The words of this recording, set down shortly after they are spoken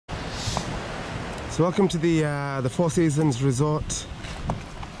So welcome to the Four Seasons Resort,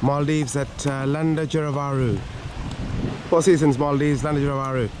 Maldives at Landaa Giraavaru. Four Seasons Maldives, Landaa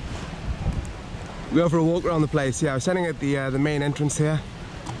Giraavaru. We go for a walk around the place. Yeah, we're standing at the main entrance here.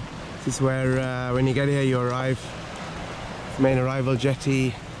 This is where when you get here you arrive. It's the main arrival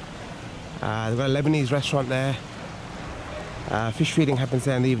jetty. They've got a Lebanese restaurant there. Fish feeding happens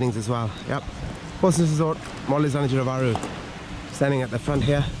there in the evenings as well. Yep. Four Seasons Resort, Maldives, Landaa Giraavaru. Standing at the front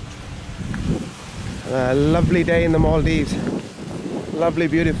here. Lovely day in the Maldives. Lovely,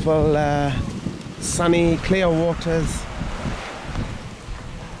 beautiful, sunny, clear waters.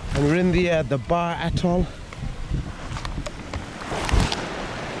 And we're in the Baa Atoll.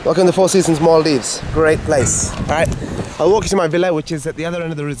 Welcome to Four Seasons Maldives. Great place. Alright, I'll walk you to my villa, which is at the other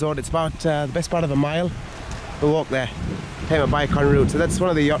end of the resort. It's about the best part of a mile. We'll walk there. Take a bike en route. So that's one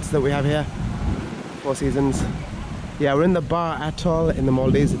of the yachts that we have here. Four Seasons. Yeah, we're in the Baa Atoll in the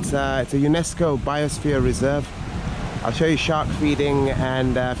Maldives. It's a UNESCO Biosphere Reserve. I'll show you shark feeding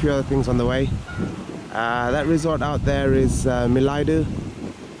and a few other things on the way. That resort out there is Maldives.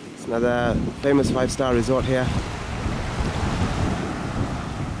 It's another famous 5-star resort here.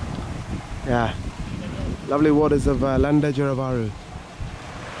 Yeah, lovely waters of Landaa Giraavaru.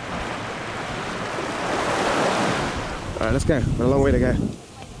 Alright, let's go. Got a long way to go.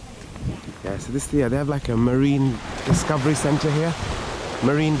 Yeah, so this they have like a marine discovery center here.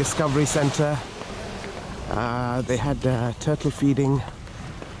 Marine discovery center. They had turtle feeding.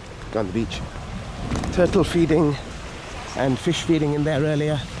 Go on the beach. Turtle feeding and fish feeding in there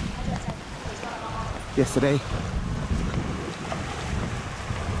earlier. Yesterday.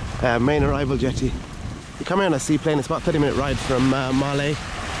 Main arrival jetty. You come here on a seaplane. It's about a 30-minute ride from Malé.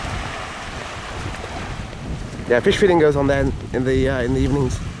 Yeah, fish feeding goes on there in the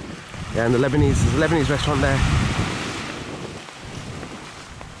evenings. Yeah, and there's a Lebanese restaurant there.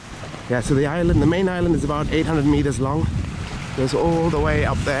 Yeah, so the main island is about 800 meters long. Goes all the way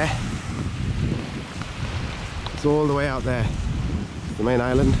up there. It's all the way out there. The main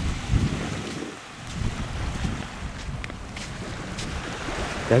island.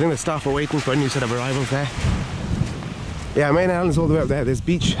 Yeah, I think the staff are waiting for a new set of arrivals there. Yeah, main island is all the way up there. There's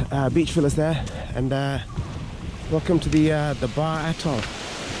beach villas there, and welcome to the Baa Atoll.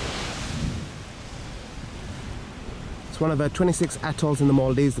 One of the 26 atolls in the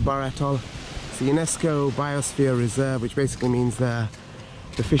Maldives, the Baa Atoll. It's the UNESCO Biosphere Reserve, which basically means the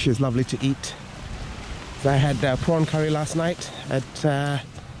fish is lovely to eat. So I had prawn curry last night at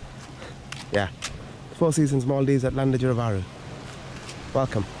Four Seasons Maldives at Landaa Giraavaru.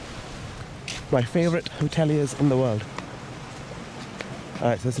 Welcome. My favourite hoteliers in the world.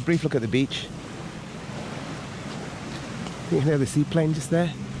 Alright, so it's a brief look at the beach. You can hear the seaplane just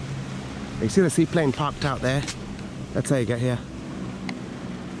there. You see the seaplane parked out there. That's how you get here.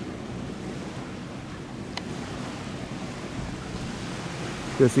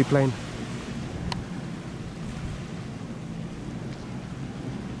 The seaplane.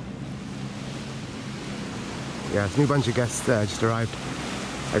 Yeah, it's a new bunch of guests just arrived.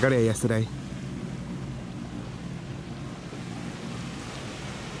 I got here yesterday.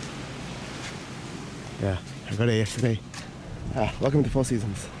 Yeah, I got here yesterday. Welcome to Four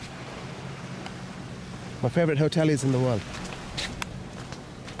Seasons. My favourite hoteliers in the world.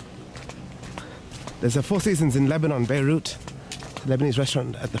 There's a Four Seasons in Lebanon, Beirut. Lebanese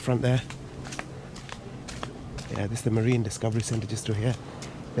restaurant at the front there. Yeah, this is the Marine Discovery Centre just through here.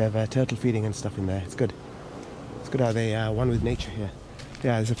 They have turtle feeding and stuff in there. It's good. It's good how they one with nature here.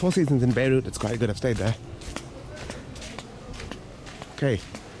 Yeah, there's a Four Seasons in Beirut. It's quite good. I've stayed there. Okay.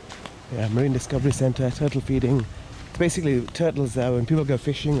 Yeah, Marine Discovery Centre, turtle feeding. It's basically turtles when people go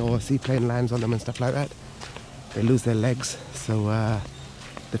fishing or a seaplane lands on them and stuff like that. They lose their legs, so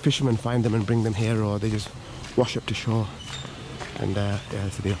the fishermen find them and bring them here, or they just wash up to shore. And yeah,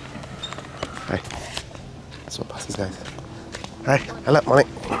 that's the deal. Hi. Swap past these guys. Hi. Hello, morning.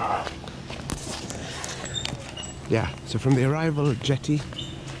 Yeah, so from the arrival jetty,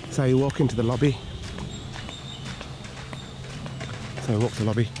 so you walk into the lobby. So I walk to the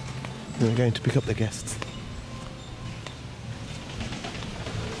lobby, and we're going to pick up the guests.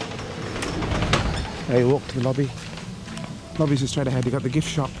 You walk to the lobby. Lobby's just straight ahead. You got the gift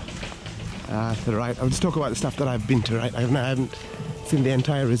shop to the right. I'll just talk about the stuff that I've been to. Right, I haven't seen the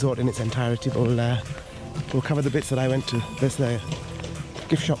entire resort in its entirety, but we'll cover the bits that I went to. There's the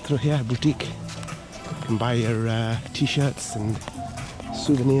gift shop through here, boutique. You can buy your t-shirts and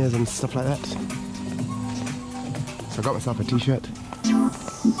souvenirs and stuff like that. So I got myself a t-shirt.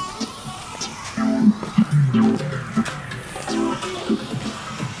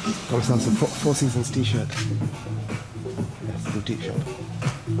 Got myself a Four Seasons t-shirt. Yes, boutique shop.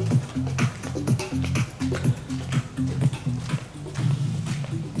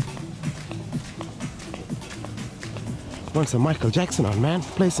 Want some Michael Jackson on, man.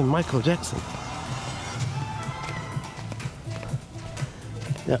 Play some Michael Jackson.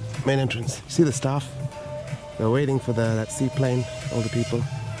 Yeah, main entrance. See the staff? They're waiting for that seaplane, all the people.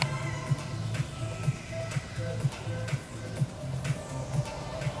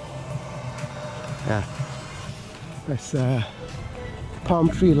 Yeah. That's palm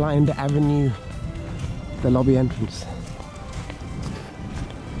tree lined avenue, the lobby entrance.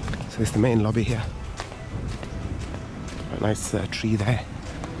 So it's the main lobby here. A nice tree there.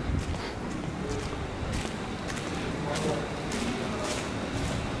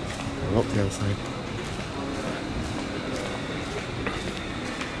 I'll walk the other side.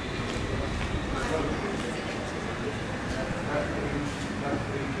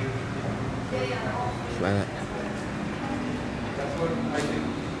 Just like that.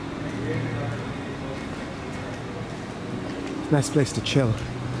 Nice place to chill.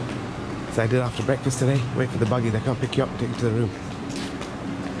 So I did after breakfast today. Wait for the buggy, they come pick you up and take you to the room.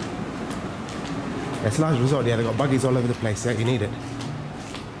 Yeah, it's a large resort, yeah, they've got buggies all over the place, yeah, you need it.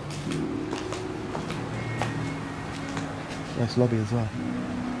 Nice lobby as well.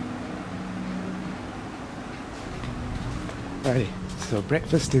 Alrighty, so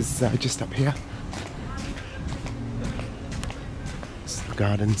breakfast is just up here. It's the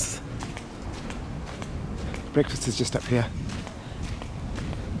gardens. Breakfast is just up here.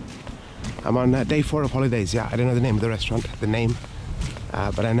 I'm on day 4 of holidays, yeah. I don't know the name of the restaurant, but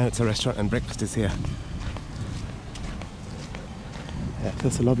I know it's a restaurant and breakfast is here. Yeah,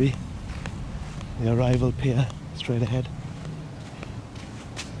 that's the lobby. The arrival pier, straight ahead.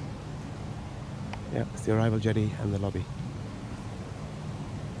 Yeah, it's the arrival jetty and the lobby.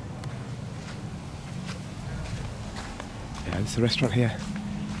 Yeah, it's a restaurant here.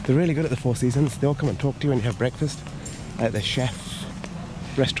 They're really good at the Four Seasons. They all come and talk to you when you have breakfast. The chef,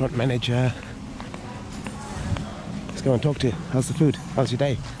 restaurant manager. Let's go and talk to you. How's the food? How's your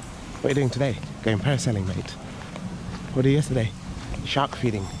day? What are you doing today? Going parasailing, mate. What did you do yesterday? Shark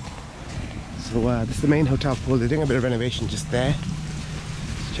feeding. So this is the main hotel pool. They're doing a bit of renovation just there.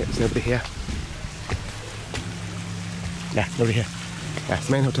 Let's check, there's nobody here. Yeah, nobody here. Yeah, it's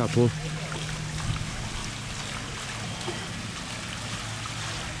the main hotel pool.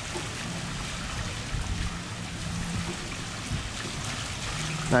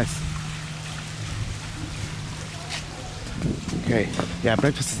 Nice. Okay, yeah,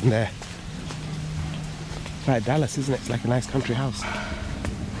 breakfast is in there. It's like Dallas, isn't it? It's like a nice country house.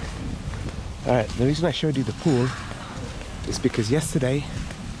 Alright, the reason I showed you the pool is because yesterday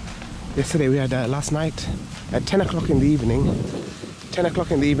we had last night at 10 o'clock in the evening. 10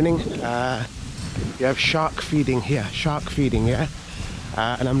 o'clock in the evening, you have shark feeding here. Shark feeding, yeah.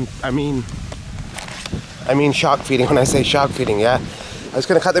 And I mean shark feeding when I say shark feeding, yeah. I was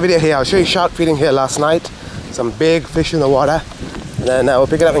going to cut the video here. I'll show you shark feeding here last night. Some big fish in the water. And then we'll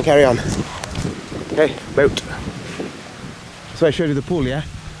pick it up and carry on. Okay, boat. So I showed you the pool, yeah?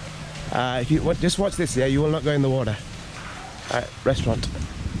 If you just watch this, yeah, you will not go in the water. Alright, restaurant.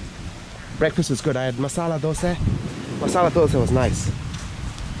 Breakfast was good. I had masala dosa. Masala dosa was nice.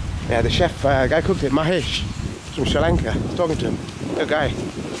 Yeah, the chef, guy cooked it, Mahesh, from Sri Lanka. I was talking to him. Good guy.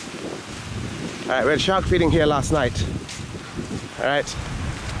 Alright, we had shark feeding here last night. Alright,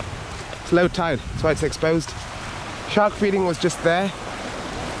 it's low tide, that's why it's exposed. Shark feeding was just there.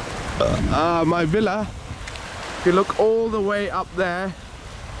 My villa, if you look all the way up there,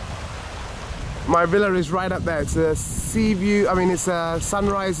 my villa is right up there. It's a sea view, I mean it's a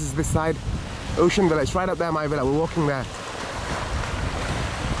sunrise is this side, ocean villa, it's right up there, my villa, we're walking there.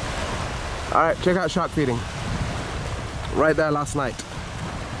 Alright, check out shark feeding. Right there last night.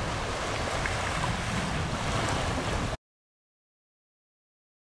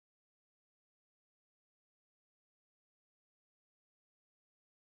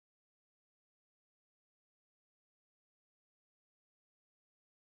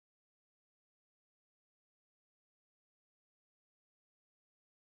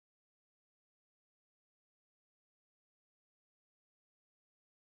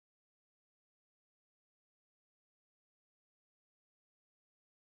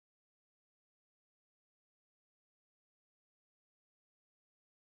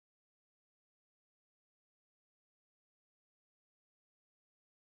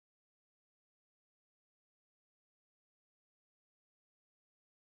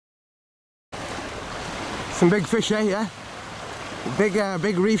 Some big fish, eh? Yeah?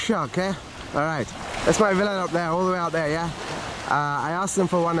 Big reef shark, eh? Alright, that's my villa up there, all the way out there, yeah? I asked them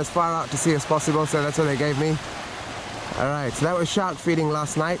for one as far out to sea as possible, so that's what they gave me. Alright, so that was shark feeding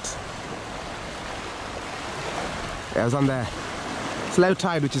last night. Yeah, I was on there. It's low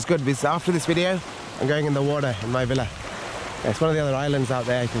tide, which is good, because after this video, I'm going in the water in my villa. Yeah, it's one of the other islands out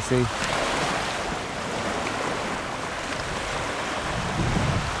there, you can see.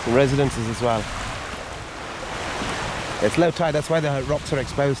 Some residences as well. It's low tide, that's why the rocks are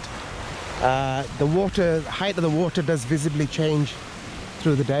exposed. The water, height of the water does visibly change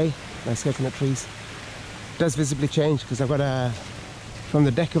through the day. Nice coconut trees. It does visibly change because I've got from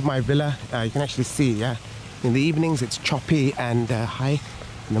the deck of my villa, you can actually see, yeah. In the evenings it's choppy and high.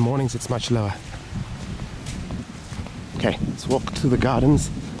 In the mornings it's much lower. Okay, let's walk through the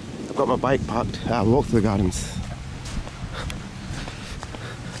gardens. I've got my bike parked. I'll walk through the gardens.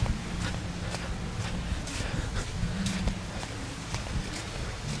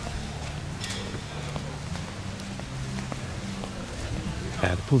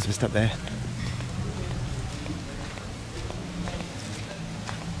 The pool's just up there.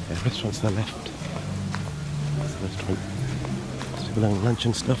 Yeah, restaurant's to the left. That's the restaurant. There's people having lunch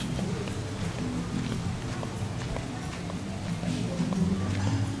and stuff.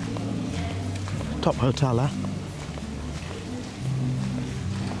 Top hotel, huh?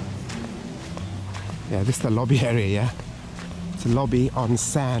 Yeah, this is the lobby area, yeah? It's a lobby on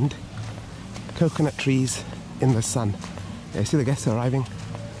sand, coconut trees in the sun. Yeah, see the guests arriving?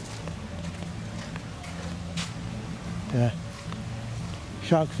 Yeah.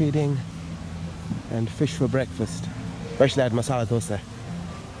 Shark feeding and fish for breakfast. Especially I had masala dosa,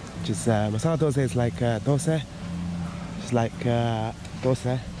 which is, masala dosa is like dosa. It's like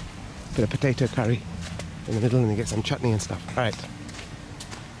dosa. Bit of potato curry in the middle and you get some chutney and stuff. Alright.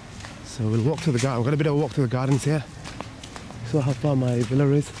 So we'll walk through the garden. I've got a bit of a walk through the gardens here. So how far my villa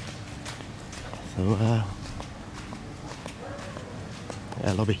is. So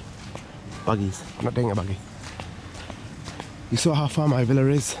yeah, lobby. Buggies. I'm not doing a buggy. You saw how far my villa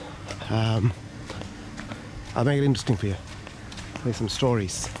is. I'll make it interesting for you. Play some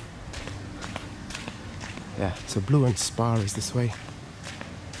stories. Yeah, so Blue and Spar is this way.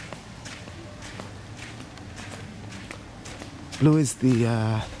 Blue is the,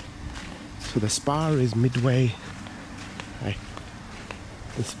 so the Spar is midway. Right.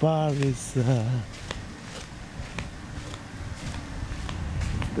 The Spar is,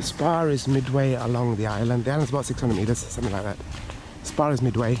 midway along the island. The island's about 600 meters, something like that. Spar is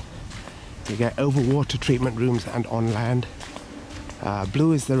midway. You get overwater treatment rooms and on land.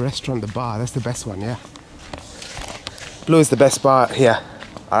 Blue is the restaurant, the bar. That's the best one, yeah. Blue is the best bar here.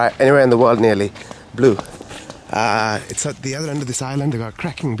 Alright, anywhere in the world nearly. Blue. It's at the other end of this island. They've got a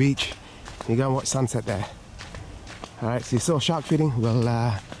cracking beach. You go and watch sunset there. Alright, so you saw shark feeding. We'll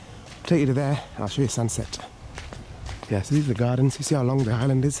take you to there. I'll show you sunset. Yeah, so these are the gardens. You see how long the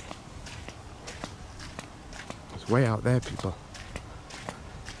island is? It's way out there, people.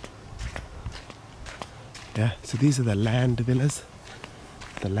 Yeah, so these are the land villas.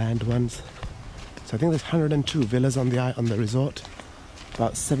 The land ones. So I think there's 102 villas on the resort.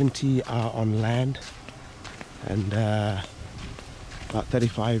 About 70 are on land. And about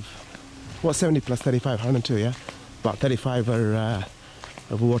 35, what 70 plus 35, 102, yeah? About 35 are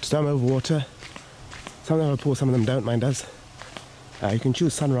over water. Some over water. Some of them are pool, some of them don't, mine does. You can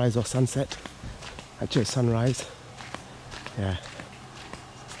choose sunrise or sunset. I chose sunrise. Yeah,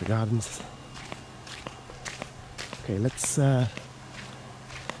 it's the gardens. Okay, let's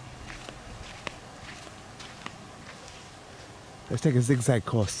take a zigzag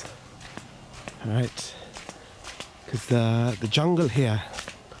course. All right. Because the jungle here,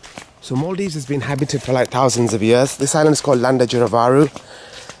 so Maldives has been inhabited for like thousands of years. This island is called Landaa Giraavaru.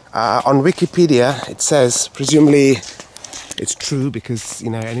 On Wikipedia it says, presumably it's true because, you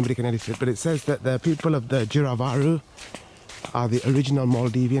know, anybody can edit it, but it says that the people of the Giraavaru are the original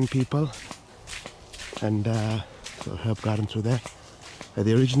Maldivian people. And so herb garden through there. They're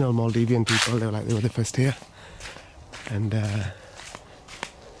the original Maldivian people. They were the first here. And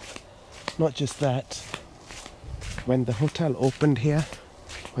not just that. When the hotel opened here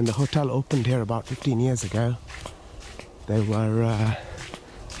about 15 years ago, there were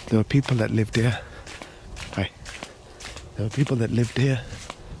people that lived here. Hi. There were people that lived here.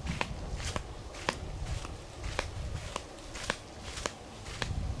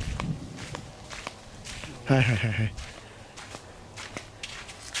 Hi.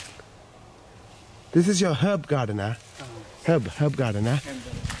 This is your herb garden, huh? Herb garden, huh?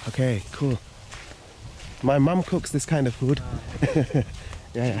 Okay, cool. My mum cooks this kind of food.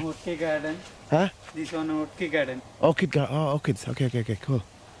 Yeah. Orchid garden. Huh? This one orchid garden. Orchid garden. Oh, orchids. Okay, cool.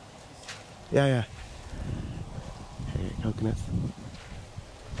 Yeah. Okay, coconuts.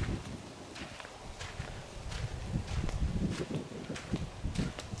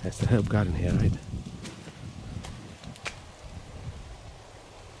 That's the herb garden here, right?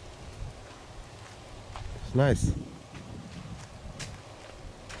 It's nice.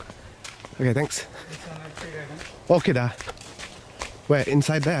 Okay, thanks. Orchid, where?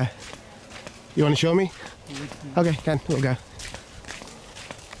 Inside there? You want to show me? Okay, we'll go.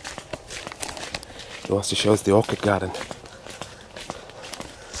 He wants to show us the orchid garden.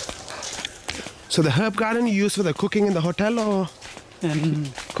 So the herb garden you use for the cooking in the hotel, or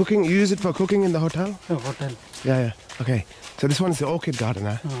cooking? You use it for cooking in the hotel? The hotel. Yeah. Okay. So this one's the orchid garden,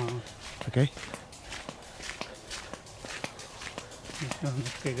 huh? Okay. This one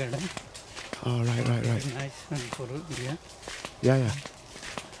is the garden. Oh, right. Nice one for yeah. Yeah.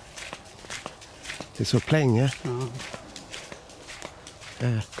 So playing, yeah?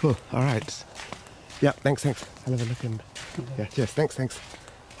 Yeah, cool. All right. Yeah, thanks. I'll have a look in. Yeah, cheers. Thanks.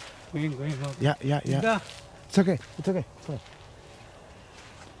 Going. Yeah. It's okay. Come on.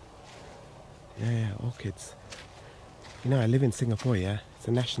 Yeah, orchids. You know, I live in Singapore, yeah? It's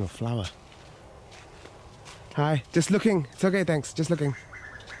a national flower. Hi, just looking. It's okay, thanks. Just looking.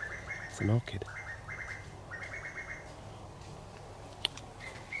 It's an orchid.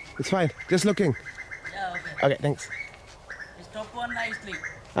 It's fine. Just looking. Yeah, okay. Okay, thanks. Stop one nicely.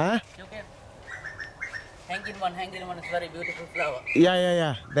 Huh? You can hang in one. It's very beautiful flower.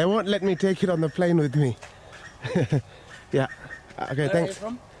 Yeah. They won't let me take it on the plane with me. Yeah. Okay, Where thanks. are you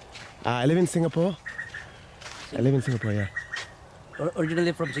from? I live in Singapore. Yeah.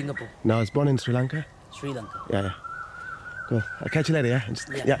 Originally from Singapore. No, I was born in Sri Lanka. Sri Lanka. Yeah. Cool. I'll catch you later, yeah?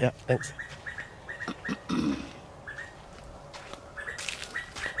 Yeah, thanks.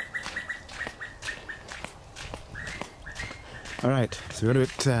 Alright, so we're a bit,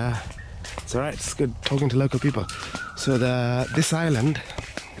 it's alright, it's good talking to local people. So this island,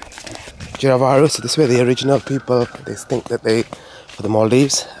 Giraavaru, so this is where the original people, they think that they, for the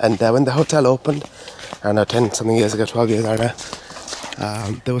Maldives, and when the hotel opened, I don't know, 10 something years ago, 12 years, I don't know,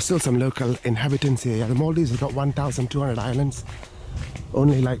 there were still some local inhabitants here. Yeah, the Maldives have got 1,200 islands,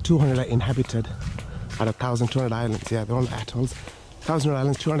 only like 200 are inhabited out of 1,200 islands. Yeah, they're all atolls. 1,000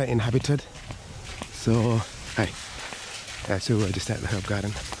 islands, 200 inhabited. So, hi. Yeah, so we're just at the herb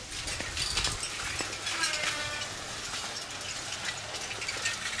garden.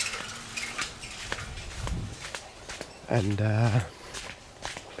 And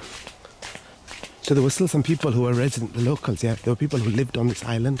so there were still some people who were resident, the locals, yeah. There were people who lived on this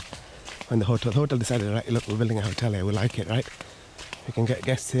island when the hotel decided, right, look, we're building a hotel here, we like it, right? We can get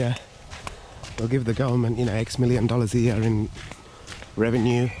guests here. We'll give the government, X million dollars a year in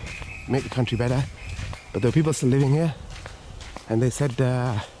revenue, make the country better. But there were people still living here. And they said,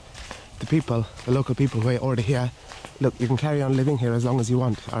 the local people who are already here, look, you can carry on living here as long as you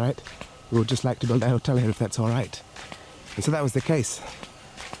want, all right? We would just like to build a hotel here if that's all right. And so that was the case.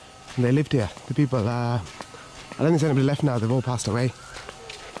 And they lived here. The people, I don't think there's anybody left now, they've all passed away.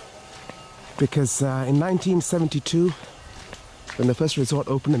 Because in 1972, when the first resort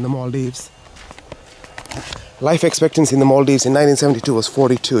opened in the Maldives, life expectancy in the Maldives in 1972 was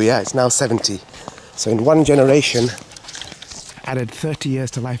 42, yeah, it's now 70. So in one generation, added 30 years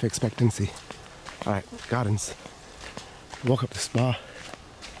to life expectancy. Alright, gardens. Walk up the spa.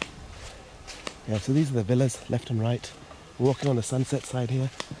 Yeah, so these are the villas, left and right. We're walking on the sunset side here.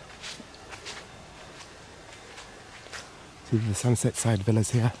 See the sunset side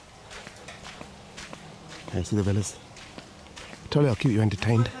villas here. Yeah, see the villas. I told you I'll keep you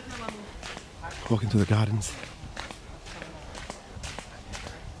entertained. Walking through the gardens.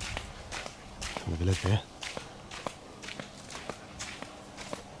 Some of the villas there.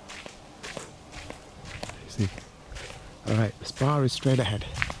 See. Alright, the spa is straight ahead.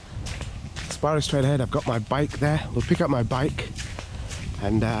 I've got my bike there. We'll pick up my bike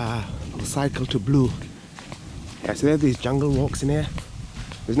and we'll cycle to Blu. Yeah, so there are these jungle walks in here.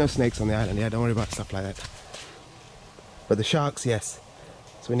 There's no snakes on the island, yeah, don't worry about stuff like that. But the sharks, yes.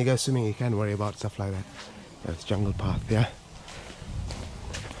 So when you go swimming, you can worry about stuff like that. Yeah, it's jungle path, yeah.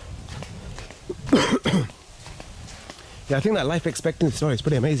 Yeah, I think that life expectancy story is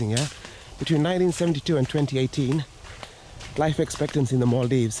pretty amazing, yeah. Between 1972 and 2018, life expectancy in the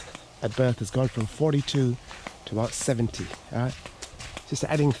Maldives at birth has gone from 42 to about 70. Right? Just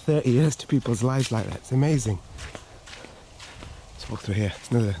adding 30 years to people's lives like that. It's amazing. Let's walk through here.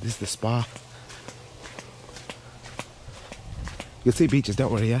 This is the spa. You'll see beaches,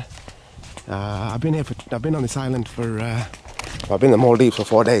 don't worry, yeah? I've been on this island for, I've been in the Maldives for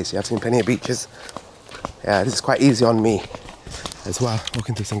 4 days. Yeah, I've seen plenty of beaches. Yeah, this is quite easy on me as well.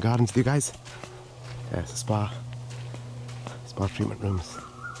 Walking through some gardens with you guys. Yeah, it's a spa. Spa treatment rooms.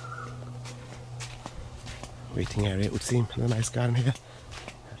 Waiting area, it would seem. Another nice garden here.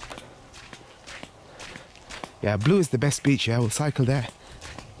 Yeah, Blu is the best beach, yeah. We'll cycle there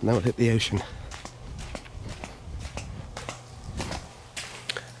and then we'll hit the ocean.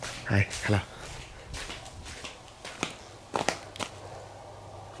 Hi, hello.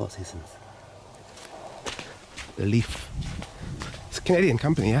 Four Seasons. The Leaf. It's a Canadian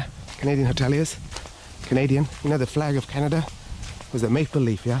company, yeah? Canadian hoteliers. Canadian. You know the flag of Canada was a maple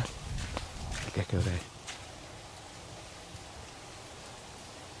leaf, yeah? The gecko there.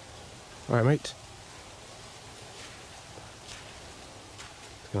 Alright, mate.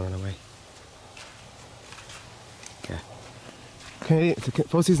 It's going away. Yeah. Canadian,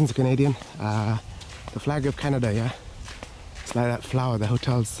 Four Seasons are Canadian. The flag of Canada, yeah? It's like that flower, the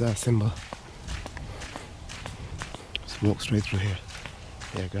hotel's symbol. Just walk straight through here.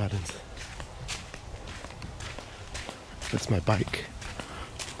 Yeah, gardens. That's my bike.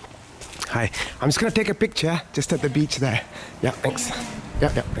 Hi. I'm just gonna take a picture just at the beach there. Yeah, thanks. Yeah,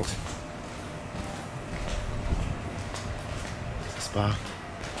 thanks. Spa.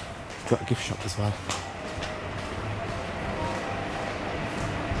 Got a gift shop as well.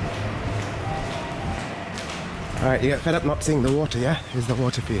 Alright, you get fed up not seeing the water, yeah? Here's the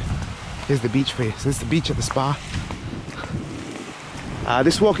water for you. Here's the beach for you. So this is the beach at the spa.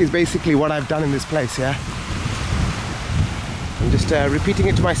 This walk is basically what I've done in this place, yeah? I'm just repeating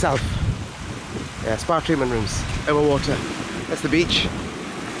it to myself. Yeah, spa treatment rooms, Overwater. That's the beach.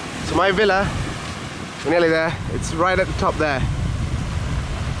 So my villa, we're nearly there. It's right at the top there.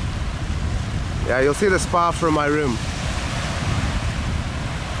 Yeah, you'll see the spa from my room.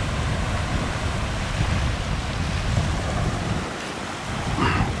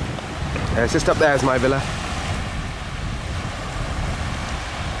 Yeah, it's just up there is my villa.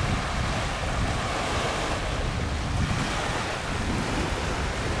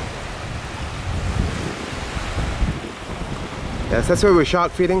 Yes, that's where we're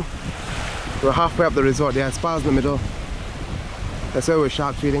shark feeding. We're halfway up the resort, yeah, spa's in the middle. That's where we're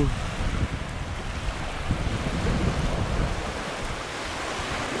shark feeding.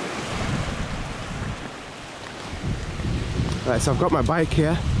 Right, so I've got my bike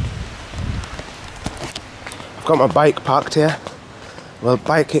here. I've got my bike parked here. We'll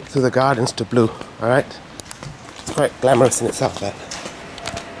bike it through the gardens to Blue, alright? It's quite glamorous in itself, that.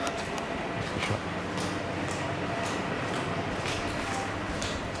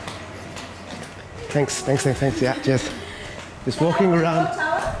 Thanks, yeah, cheers. Just walking around.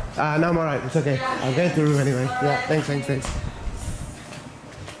 No, I'm alright, it's okay. I'll go to the room anyway. Yeah, thanks.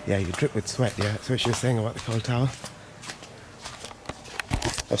 Yeah, you drip with sweat, yeah. That's what she was saying about the cold towel.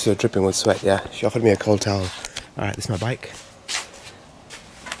 I'm still dripping with sweat, yeah. She offered me a cold towel. Alright, this is my bike.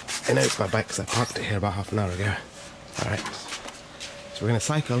 I know it's my bike because I parked it here about half an hour ago. Alright. So we're going to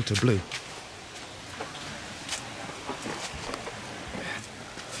cycle to Blue.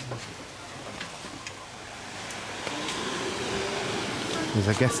 There's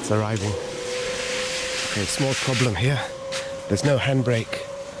our guests arriving. Okay, small problem here. There's no handbrake.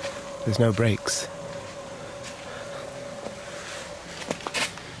 There's no brakes.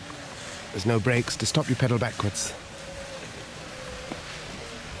 There's no brakes. To stop, you pedal backwards.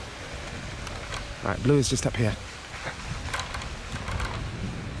 Alright, Blue is just up here.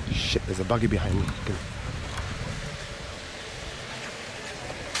 Shit, there's a buggy behind me.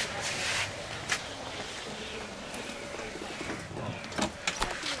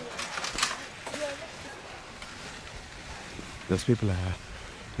 Those people are...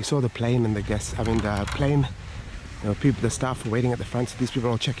 You saw the plane and the guests... I mean, the plane... You know, people, the staff were waiting at the front, so these people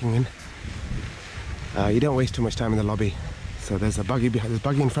are all checking in. You don't waste too much time in the lobby. So there's a buggy behind... There's a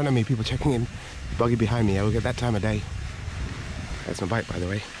buggy in front of me, people checking in. Buggy behind me, I will get that time of day. That's my bike, by the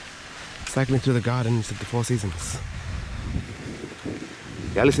way. Cycling through the gardens of the Four Seasons.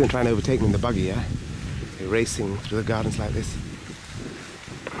 Yeah, listen, trying to overtake me in the buggy, yeah? They're racing through the gardens like this.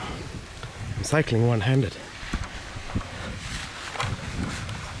 I'm cycling one-handed.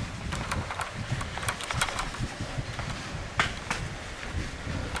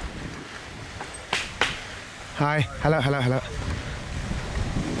 Hi, hello.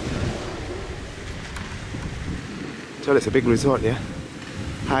 So it's a big resort, yeah?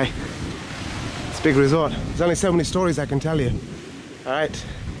 Hi. It's a big resort. There's only so many stories I can tell you. Alright.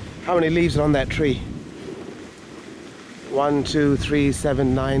 How many leaves are on that tree? 1, 2, 3,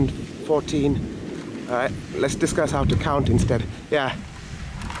 7, 9, 14. Alright, let's discuss how to count instead. Yeah.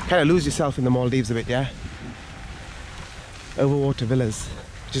 Kind of lose yourself in the Maldives a bit, yeah? Overwater villas,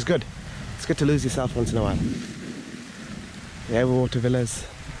 which is good. It's good to lose yourself once in a while. The Overwater villas.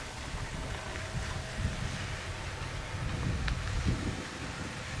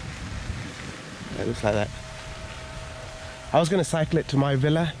 It looks like that. I was going to cycle it to my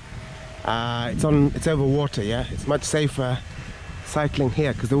villa. It's over water, yeah? It's much safer cycling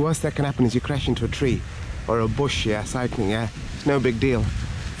here because the worst that can happen is you crash into a tree or a bush, yeah, cycling, yeah? It's no big deal.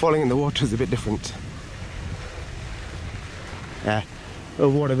 falling in the water is a bit different. Yeah,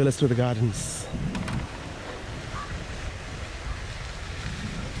 Overwater Villa through the gardens.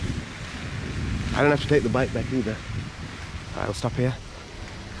 I don't have to take the bike back either. Alright, we'll stop here.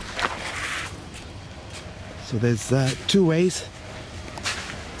 So there's two ways,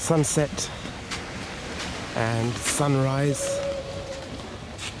 sunset and sunrise.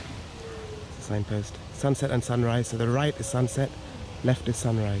 Signpost, sunset and sunrise. So the right is sunset, left is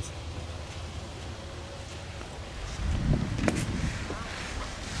sunrise.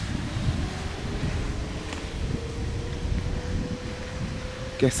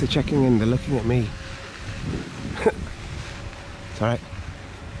 Guests are checking in, they're looking at me. It's alright.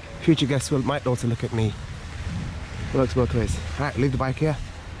 Future guests might also look at me. It works both ways. Alright, leave the bike here,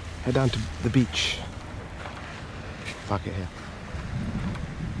 head down to the beach. Park it here.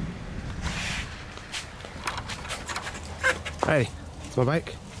 Alrighty, it's my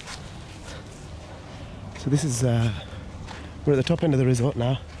bike. So this is, we're at the top end of the resort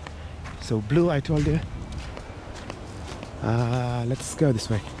now. So Blue, I told you. Let's go this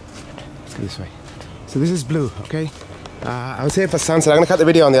way. Let's go this way. So this is Blue, okay? I was here for sunset. I'm going to cut the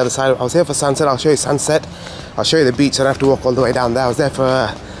video on the other side. I was here for sunset. I'll show you sunset. I'll show you the beach. I don't have to walk all the way down there. I was there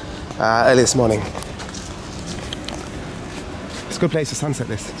for early this morning. It's a good place for sunset,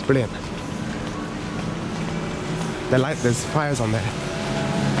 this. It's brilliant. There's fires on there.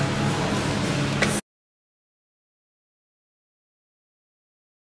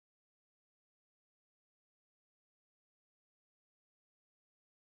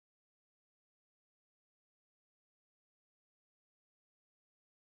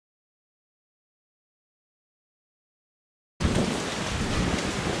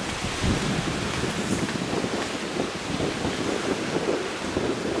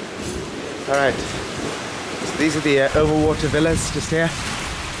 Alright, so these are the Overwater Villas just here.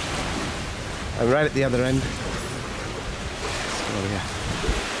 I'm right at the other end. Let's go over here.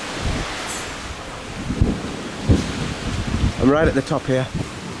 I'm right at the top here.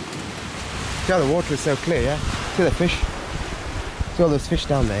 See how the water is so clear, yeah? See the fish? See all those fish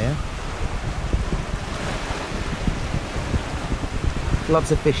down there, yeah?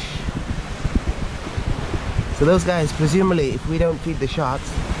 Lots of fish. So those guys, presumably, if we don't feed the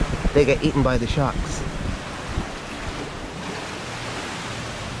sharks, they get eaten by the sharks.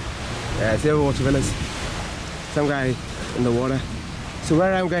 Yeah, it's the Overwater Villas. Some guy in the water. So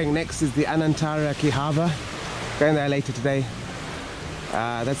where I'm going next is the Landaa Giraavaru. Going there later today.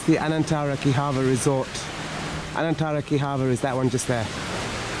 That's the Landaa Giraavaru resort. Landaa Giraavaru is that one just there.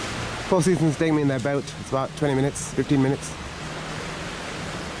 Four Seasons taking me in their boat. It's about 20 minutes, 15 minutes.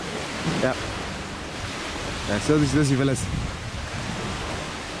 Yep. Yeah, so those are your villas.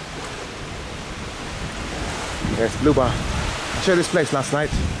 There's Blu Bar. I showed this place last night.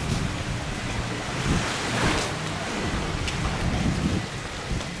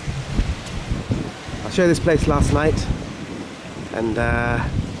 I showed this place last night, and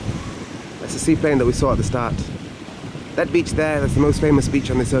that's the seaplane that we saw at the start. That beach there, that's the most famous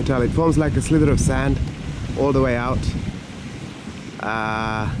beach on this hotel. It forms like a slither of sand all the way out,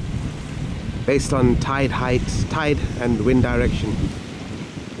 based on tide height, tide and wind direction.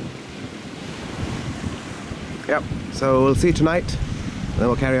 Yep, so we'll see you tonight, and then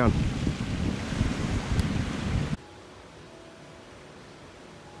we'll carry on.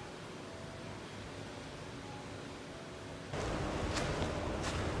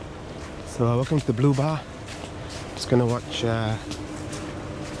 So welcome to the Blu Bar. Just gonna watch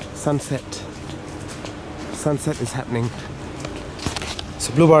sunset. Sunset is happening.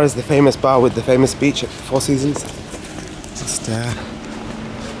 So Blu Bar is the famous bar with the famous beach at Four Seasons. Just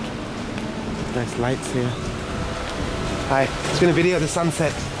nice lights here. Hi, just gonna video the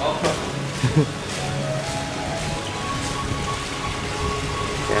sunset.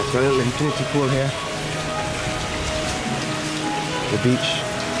 Yeah, it's got a little infinity pool here. The beach.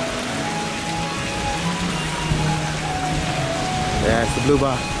 Yeah, it's the Blu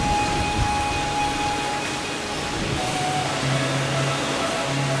Bar.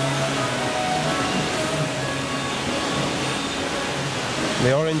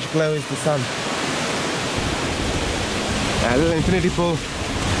 The orange glow is the sun. Yeah, a little infinity pool.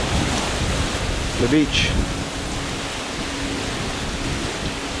 The beach.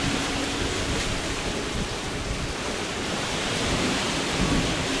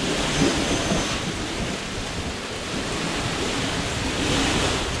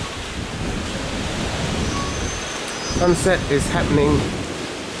 Sunset is happening.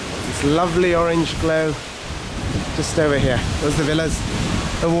 This lovely orange glow just over here. Those are the villas,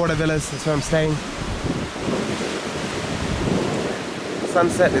 the water villas, that's where I'm staying.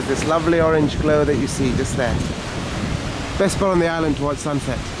 sunset is this lovely orange glow that you see just there. Best spot on the island to watch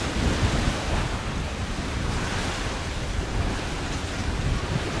sunset.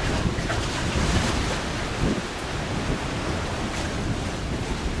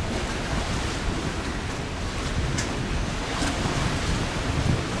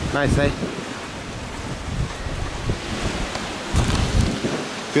 Nice, eh?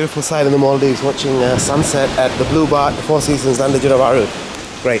 Beautiful sight in the Maldives, watching sunset at the Blu Bar, the Four Seasons, Landaa Giraavaru.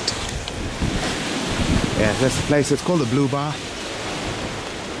 Great. Yeah, that's the place. It's called the Blu Bar.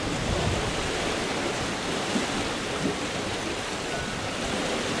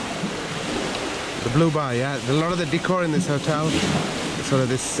 The Blu Bar, yeah. A lot of the decor in this hotel is sort of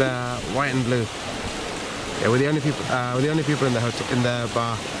this white and blue. Yeah, we're the only people in the hotel, in the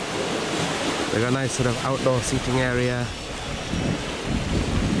bar. They've got a nice sort of outdoor seating area.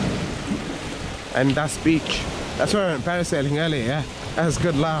 And that's beach. That's where I went parasailing earlier, yeah? That was a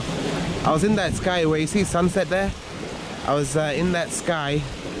good laugh. I was in that sky where you see sunset there. I was in that sky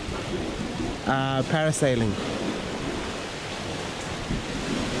parasailing.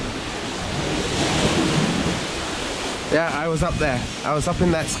 Yeah, I was up there. I was up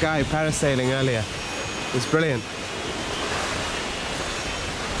in that sky parasailing earlier. It was brilliant.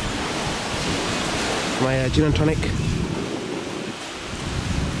 My gin and tonic.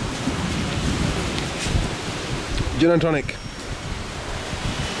 Gin and tonic.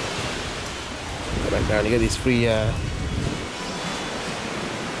 Go back down, you get these free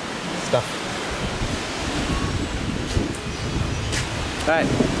stuff. Right,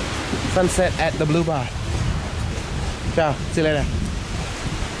 sunset at the Blu Bar. Ciao, see you later.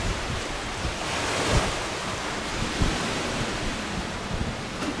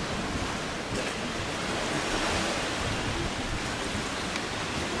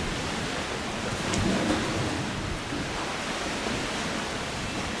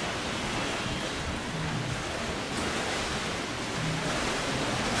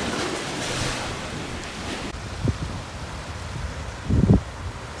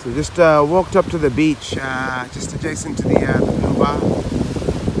 So we just walked up to the beach, just adjacent to the Blu Bar.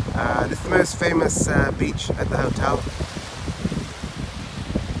 This is the most famous beach at the hotel.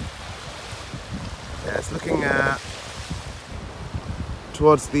 Yeah, it's looking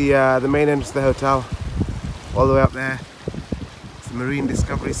towards the main entrance of the hotel, all the way up there. It's the Marine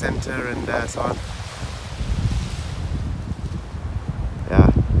Discovery Centre and so on.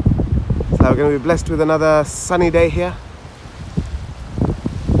 Yeah, so we're going to be blessed with another sunny day here.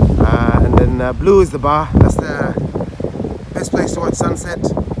 Blue is the bar. That's the best place to watch sunset.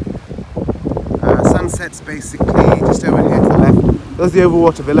 Sunset's basically just over here to the left. There's the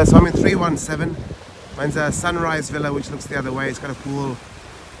Overwater Villa. So I'm in 317. Mine's a sunrise villa which looks the other way. It's got a pool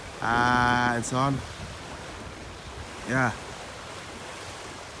and so on. Yeah.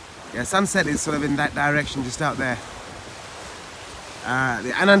 Yeah, sunset is sort of in that direction, just out there. The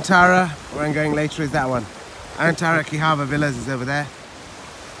Anantara, where I'm going later, is that one. Anantara Kihava Villas is over there.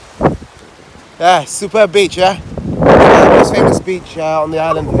 Yeah, superb beach, yeah? The most famous beach on the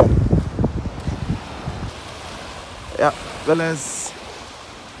island here. Yeah, villas.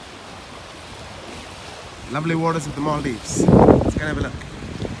 Lovely waters of the Maldives. Let's go have a look.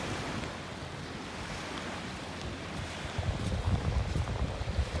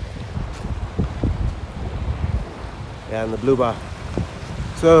 Yeah, and the Blu Bar.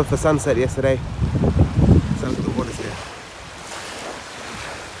 So for sunset yesterday. So look at the waters here.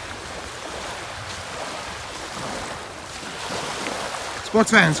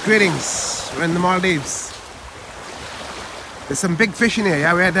 Sports fans, greetings. We're in the Maldives. There's some big fish in here,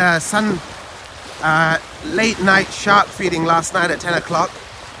 yeah? We had late night shark feeding last night at 10 o'clock.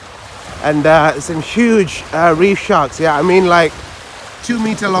 And some huge reef sharks, yeah? I mean like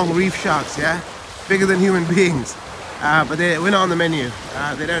 2-meter long reef sharks, yeah? Bigger than human beings. But we're not on the menu.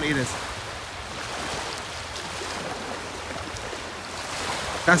 They don't eat us.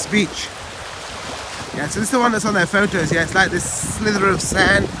 That's beach. Yeah, so this is the one that's on their photos. Yeah, it's like this slither of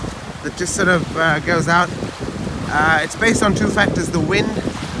sand that just sort of goes out. It's based on two factors: the wind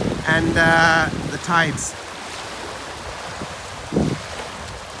and the tides.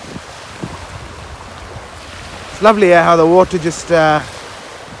 It's lovely, yeah, how the water just does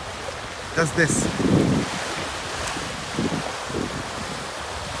this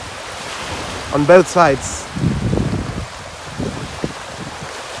on both sides.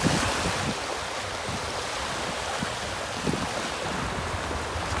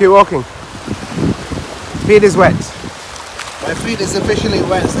 Keep walking. Feet is wet. My feet is officially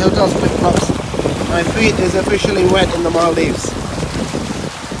wet. It's the hotel's flip-flops. My feet is officially wet in the Maldives.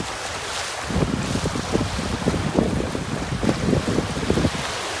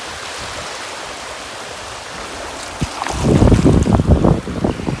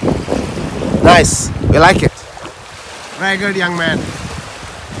 Nice. We like it. Very good, young man.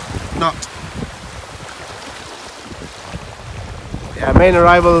 Not. Yeah, main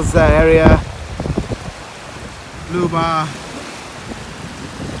arrivals area. Blu Bar.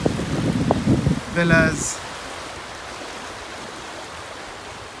 Villas.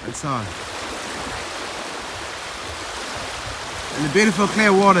 And so on. And the beautiful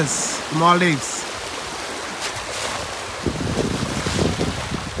clear waters of Maldives.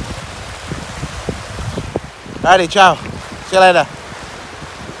 Alrighty, ciao. See you later.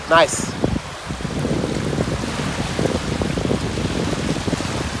 Nice.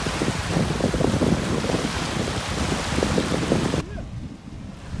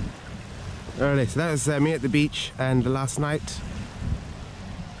 Alright, so that was me at the beach, and last night.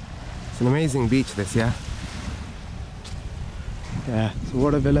 It's an amazing beach this, yeah? Yeah, so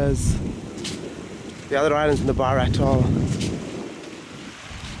water villas. The other islands in the Baa Atoll.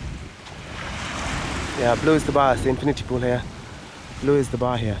 Yeah, blue is the bar, it's the infinity pool here. Blue is the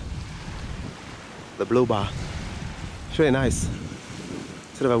bar here. The Blu Bar. It's really nice.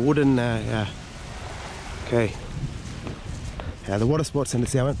 Sort of a wooden, yeah. Okay. Yeah, the water sports center.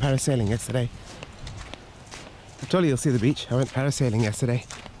 See, I went parasailing yesterday. I told you you'll see the beach. I went parasailing yesterday.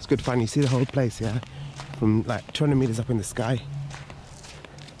 It's good fun. You see the whole place, yeah? From like 200 meters up in the sky.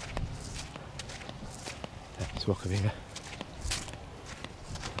 Yeah, just walk over here.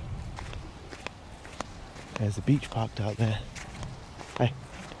 There's a beach parked out there. Hey.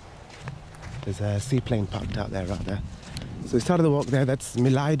 There's a seaplane parked out there, right there. So we started the walk there. That's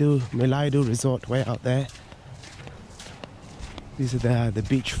Maldives Resort way out there. These are the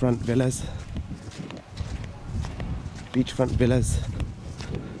beachfront villas. Beachfront villas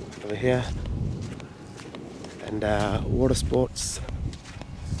over here. And water sports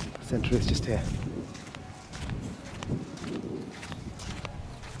center is just here.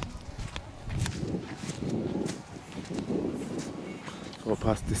 Go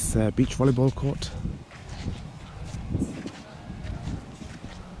past this beach volleyball court.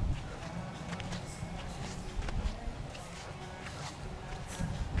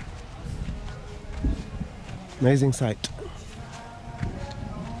 Amazing sight.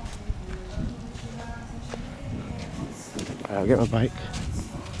 I'll get my bike.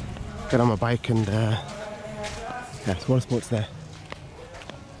 Get on my bike and yeah, it's water sports there.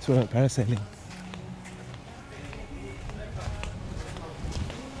 That's where I went parasailing.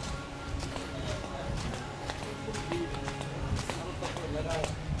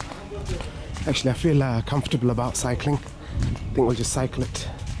 Actually, I feel comfortable about cycling. I think we'll just cycle it.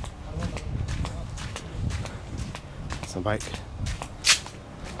 It's my bike.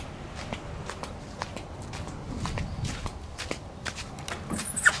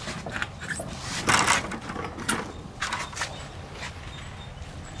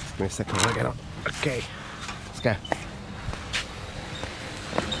 Give me a second while I get up. Okay, let's go.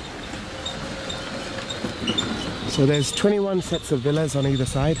 So there's 21 sets of villas on either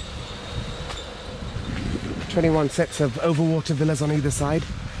side. 21 sets of overwater villas on either side.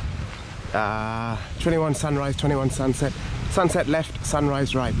 21 sunrise, 21 sunset. Sunset left,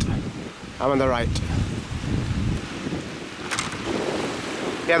 sunrise right. I'm on the right.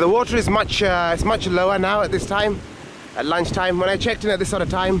 Yeah, the water is it's much lower now at this time, at lunchtime. When I checked in at this sort of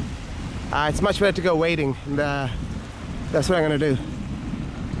time, it's much better to go wading, and that's what I'm going to do.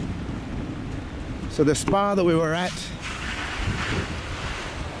 So the spa that we were at,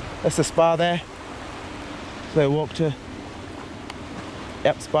 that's the spa there. So I walked to,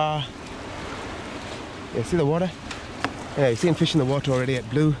 yep, spa. Yeah, see the water? Yeah, you've seen fish in the water already at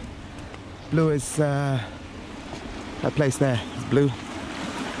Blue. Blue is that place there, it's blue.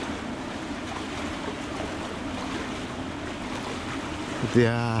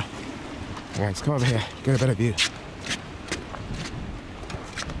 Yeah, let's come over here, get a better view.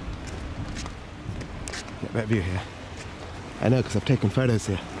 Get a better view here. I know, because I've taken photos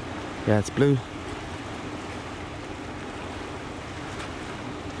here. Yeah, it's blue.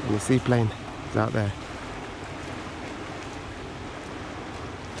 And the seaplane is out there.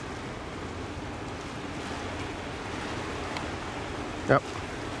 Yep.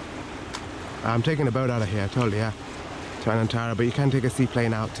 I'm taking a boat out of here, I told you, yeah. To Anantara, but you can take a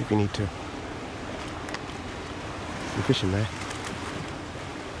seaplane out if you need to. Some fish in there.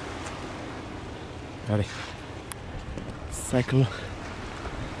 Ready. Cycle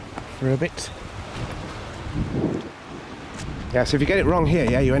for a bit. Yeah, so if you get it wrong here,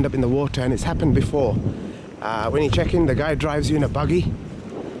 yeah, you end up in the water, and it's happened before. When you check in, the guy drives you in a buggy,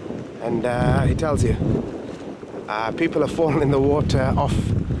 and he tells you people have fallen in the water off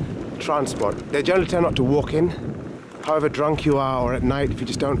transport. They generally tend not to walk in, however drunk you are, or at night if you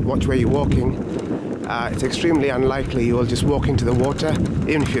just don't watch where you're walking, it's extremely unlikely you will just walk into the water,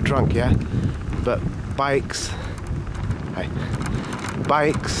 even if you're drunk, yeah? But bikes,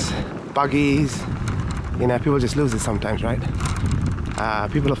 buggies, you know, people just lose it sometimes, right?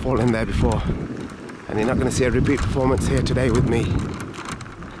 People have fallen in there before, and you're not going to see a repeat performance here today with me.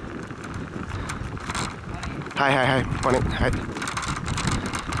 Hi, morning, hi.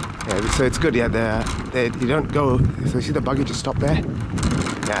 Yeah, so it's good, yeah, you don't go, so you see the buggy just stop there?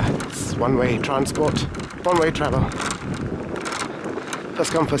 Yeah, it's one-way transport, one-way travel.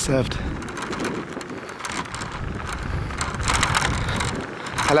 First come, first served.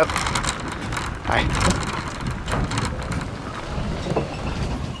 Hello. Hi.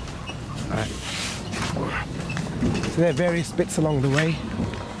 Alright. So there are various bits along the way.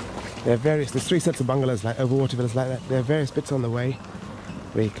 There's 3 sets of bungalows, like Overwater Villas like that. There are various bits on the way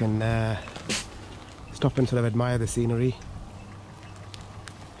where you can stop and sort of admire the scenery.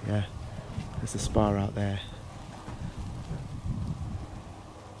 Yeah, there's a spa out there.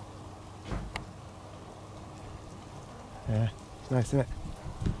 Yeah, it's nice, isn't it?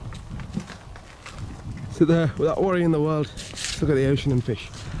 Sit there without worry in the world. Just look at the ocean and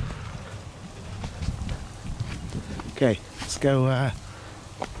fish. Okay, let's go. Got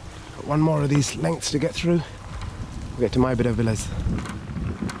one more of these lengths to get through. We'll get to my bit of villas.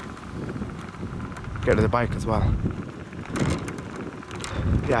 Get to the bike as well.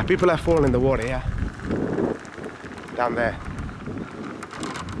 Yeah, people have fallen in the water, yeah. Down there.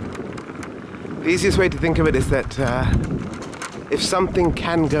 The easiest way to think of it is that if something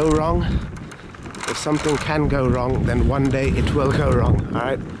can go wrong, then one day it will go wrong,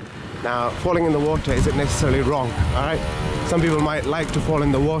 alright? Now, falling in the water isn't necessarily wrong, alright? Some people might like to fall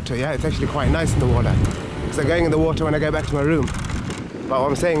in the water, yeah? It's actually quite nice in the water. Because I'm going in the water when I go back to my room. But what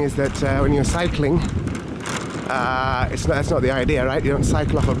I'm saying is that when you're cycling, that's not the idea, right? You don't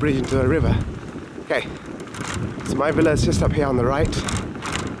cycle off a bridge into a river. Okay, so my villa is just up here on the right.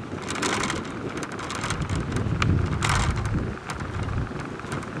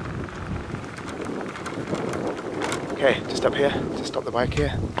 Okay, just up here, just stop the bike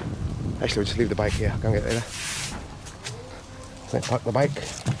here. Actually, we'll just leave the bike here, go and get there. So park the bike.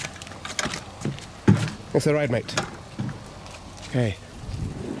 Thanks for the ride, mate. Okay,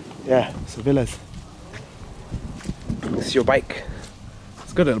 yeah, so villas. This is your bike.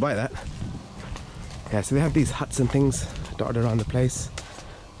 It's a good little bike, that. Yeah, so they have these huts and things dotted around the place.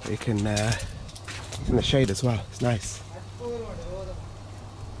 You can, it's in the shade as well, it's nice.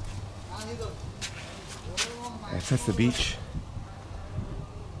 Yeah, so that's the beach.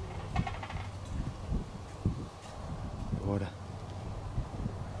 The water.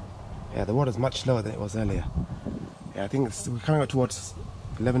 Yeah, the water's much lower than it was earlier. Yeah, I think we're coming up towards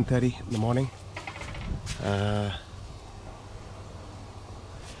 11:30 in the morning.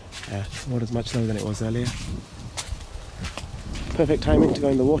 Yeah, the water's much lower than it was earlier. Perfect timing to go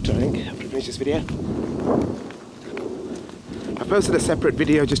in the water, I think, after I finish this video. I posted a separate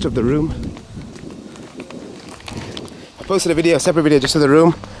video just of the room. Separate video just of the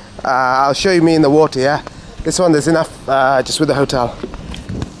room. I'll show you me in the water, yeah? This one, there's enough just with the hotel.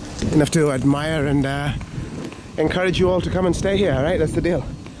 Enough to admire and encourage you all to come and stay here, alright? That's the deal.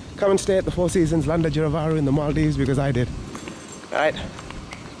 Come and stay at the Four Seasons Landaa Giraavaru in the Maldives because I did. Alright?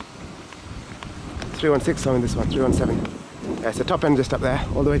 316 I'm in this one, 317. Yeah, it's the top end just up there,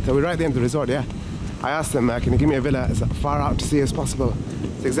 all the way to, we're right at the end of the resort, yeah? I asked them, can you give me a villa as far out to sea as possible?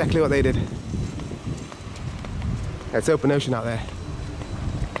 It's exactly what they did. Yeah, it's open ocean out there.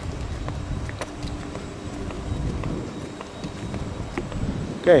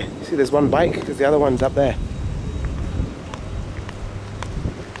 Okay, you see there's one bike because the other one's up there.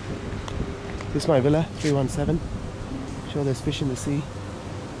 This is my villa, 317. Sure there's fish in the sea.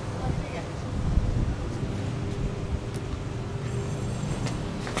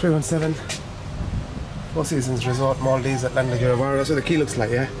 (317) Four Seasons Resort, Maldives at Landaa Giraavaru. That's what the key looks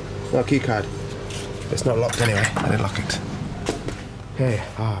like, yeah? No key card. It's not locked anyway. I didn't lock it. Okay.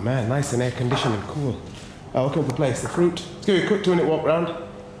 Oh man, nice and air conditioned and cool. Oh, look at the place. The fruit. Let's give you a quick 2-minute walk round.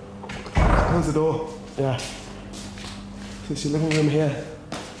 Close the door. Yeah. So it's your living room here.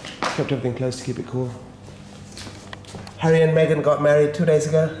 Kept everything closed to keep it cool. Harry and Meghan got married 2 days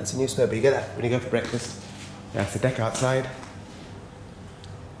ago. That's a newspaper. You get that when you go for breakfast. Yeah, it's the deck outside.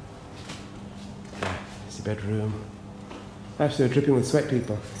 Yeah, it's the bedroom. Absolutely dripping with sweat,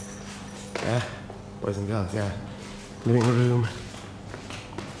 people. Yeah, boys and girls, yeah. Living room.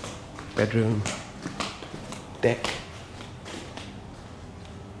 Bedroom. Deck.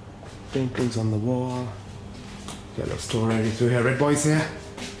 Paintings on the wall. Got a little store ready through here. Red boys here.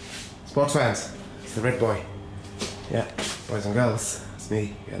 Sports fans. It's the red boy. Yeah, boys and girls, it's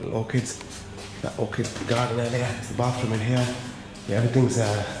me. Yeah, little orchids. That orchid garden earlier. There's the bathroom in here. Yeah, everything's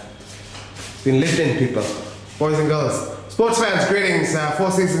been lived in, people. Boys and girls. Sports fans, greetings.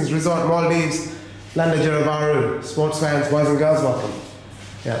 Four Seasons Resort, Maldives, Landaa Giraavaru. Sports fans, boys and girls, welcome.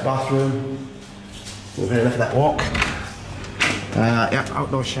 Yeah, bathroom. We've had enough of that walk. Yeah,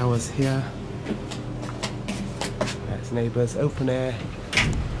 outdoor showers here. That's neighbours, open air.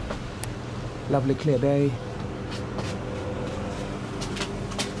 Lovely clear day.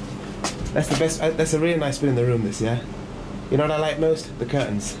 That's the best, that's a really nice bit in the room, this, yeah? You know what I like most? The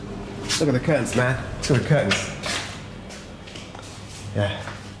curtains. Look at the curtains, man. Look at the curtains. Yeah.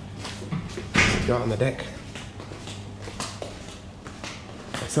 Go out on the deck.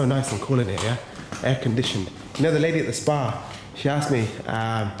 It's so nice and cool in here, yeah? Air conditioned. You know the lady at the spa, she asked me, do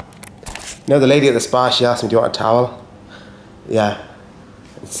you want a towel? Yeah.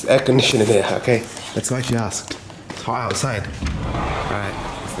 It's air conditioned in here, okay? That's why she asked. It's hot outside.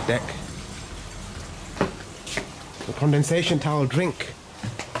 Alright, it's the deck. The condensation towel drink.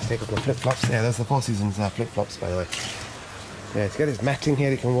 Take up the flip-flops. Yeah, there's the Four Seasons flip-flops, by the way. Yeah, it's got this matting here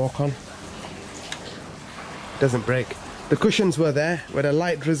you can walk on. Doesn't break. The cushions were there. We had a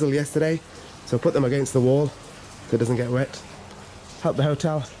light drizzle yesterday, so put them against the wall so it doesn't get wet. Help the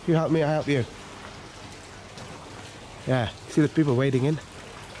hotel. If you help me, I help you. Yeah, see the people wading in?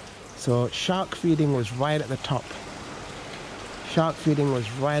 So shark feeding was right at the top. Shark feeding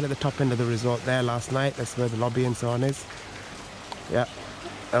was right at the top end of the resort there last night. That's where the lobby and so on is. Yeah,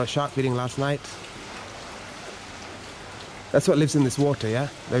 that was shark feeding last night. That's what lives in this water, yeah?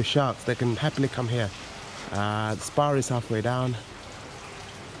 Those sharks, they can happily come here. The spa is halfway down.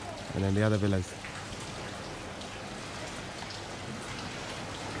 And then the other villas.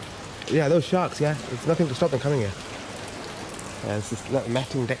 Yeah, those sharks, yeah? There's nothing to stop them coming here. Yeah, it's this little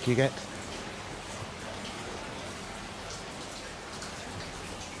matting deck you get.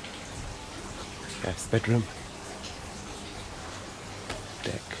 Yes, bedroom.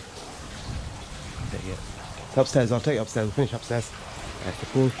 Deck. There you go. It's upstairs, I'll take you upstairs, we'll finish upstairs. That's the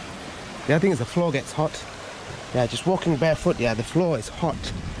pool. The other thing is the floor gets hot. Yeah, just walking barefoot, yeah, the floor is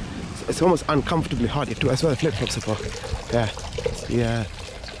hot. It's almost uncomfortably hot. You have to, that's why the flip-flops are for. Yeah, it's the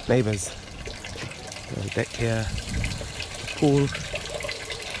neighbours. The deck here. Pool.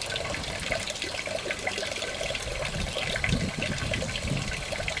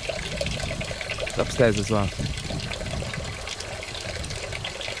 Upstairs as well.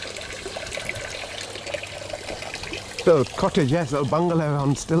 Little cottage, yes, little bungalow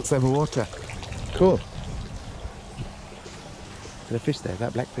on stilts over water. Cool. There's a fish there,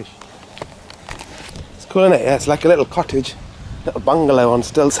 that black fish. It's cool, isn't it? Yeah, it's like a little cottage, little bungalow on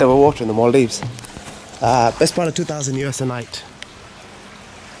stilts over water in the Maldives. Best part of 2,000 US a night.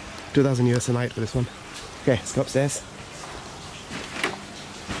 2,000 US a night for this one. Okay, let's go upstairs.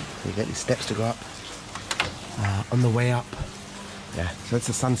 You get these steps to go up. On the way up, yeah, so it's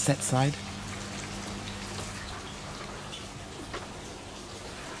the sunset side.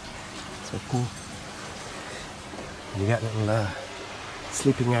 So cool. You get a little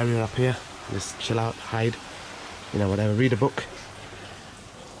sleeping area up here. Just chill out, hide, you know, whatever, read a book.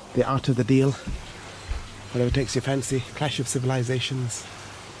 The Art of the Deal. Whatever takes your fancy. Clash of Civilizations.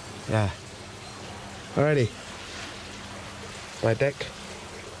 Yeah. Alrighty. My deck.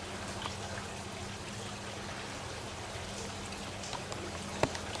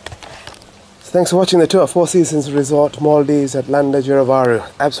 Thanks for watching the tour. Four Seasons Resort, Maldives at Landaa Giraavaru.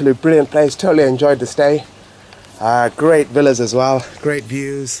 Absolute brilliant place. Totally enjoyed the stay. Great villas as well. Great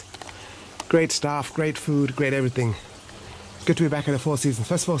views. Great staff. Great food. Great everything. Good to be back at the Four Seasons.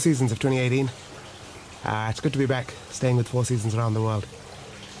 First Four Seasons of 2018. It's good to be back staying with Four Seasons around the world.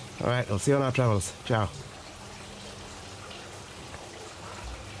 Alright, I'll see you on our travels. Ciao.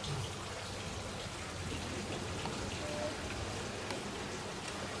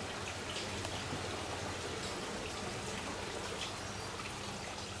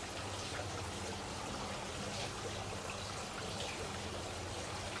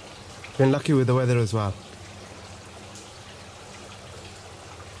 Been lucky with the weather as well.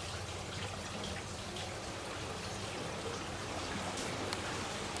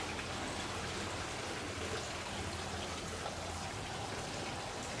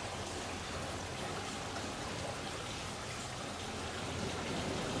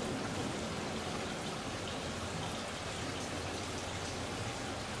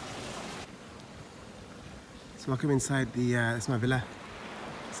 So welcome inside the, this is my villa.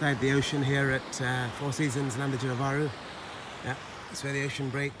 Inside the ocean here at Four Seasons, Landaa Giraavaru. Yeah, that's where the ocean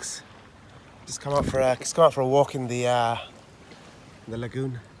breaks. Just come out for a walk in the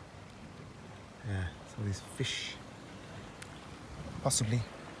lagoon. Yeah, so these fish. possibly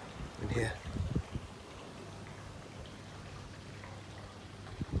in here.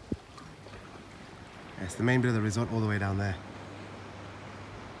 It's the main bit of the resort all the way down there.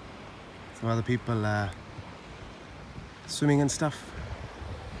 Some other people swimming and stuff.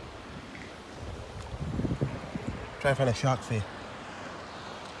 Try and find a shark for you.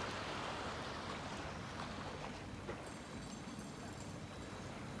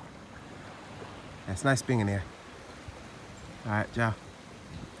 Yeah, it's nice being in here. Alright, ciao.